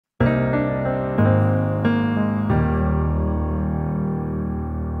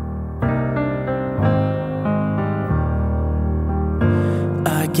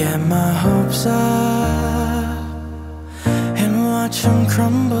get my hopes up and watch them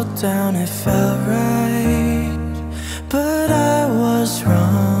crumble down. It felt right, but I was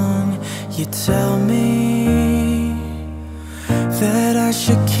wrong. You tell me that I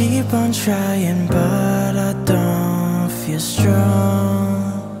should keep on trying, but I don't feel strong.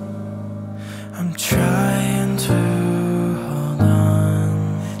 I'm trying to hold on.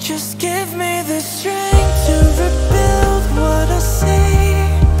 Just give me the strength to rebuild what I see.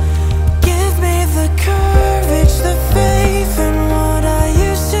 Give me the courage, the faith in what I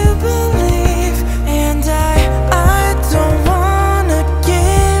used to believe. And I don't wanna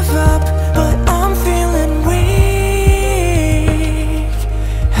give up, but I'm feeling weak.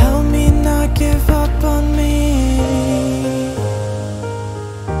 Help me not give up on me.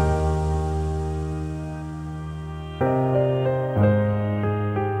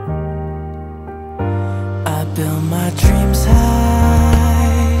 I built my dreams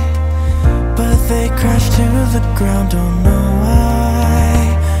high, but they crash to the ground, don't know why.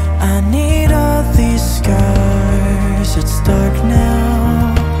 I need all these scars, it's dark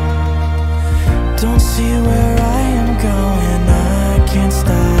now. Don't see where I am going, I can't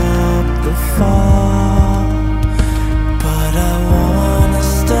stop the fall, but I wanna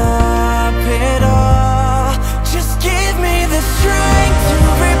stop it all. Just give me the strength to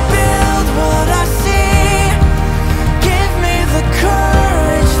rebuild what I see. Give me the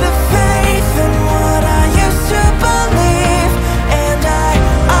courage, the faith in what I used to believe. And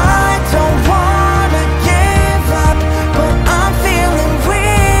I don't wanna give up, but I'm feeling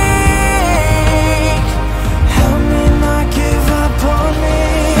weak. Help me not give up on me.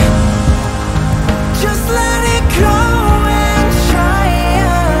 Just let it go and try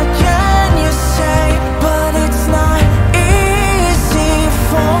again, you say, but it's not easy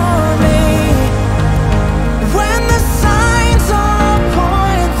for me. When the signs all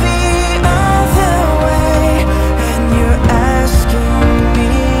point the other way, and you're asking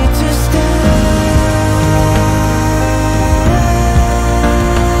me to stay,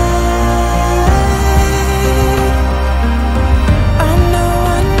 I know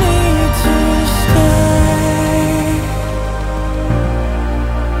I need to stay.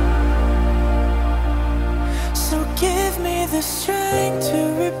 So give me the strength to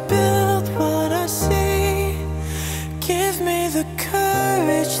rebuild what I see. Give me the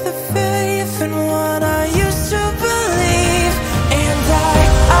courage, the faith in what I used to believe. And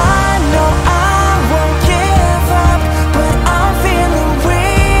I know I won't give up, but I'm feeling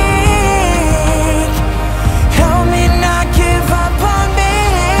weak. Help me not give up on me.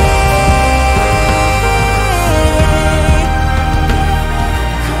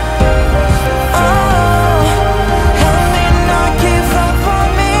 Oh, help me not give up on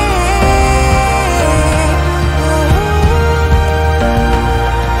me.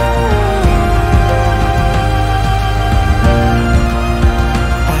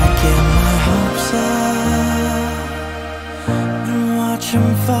 I get my hopes up and watch them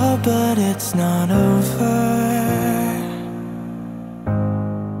fall, but it's not over.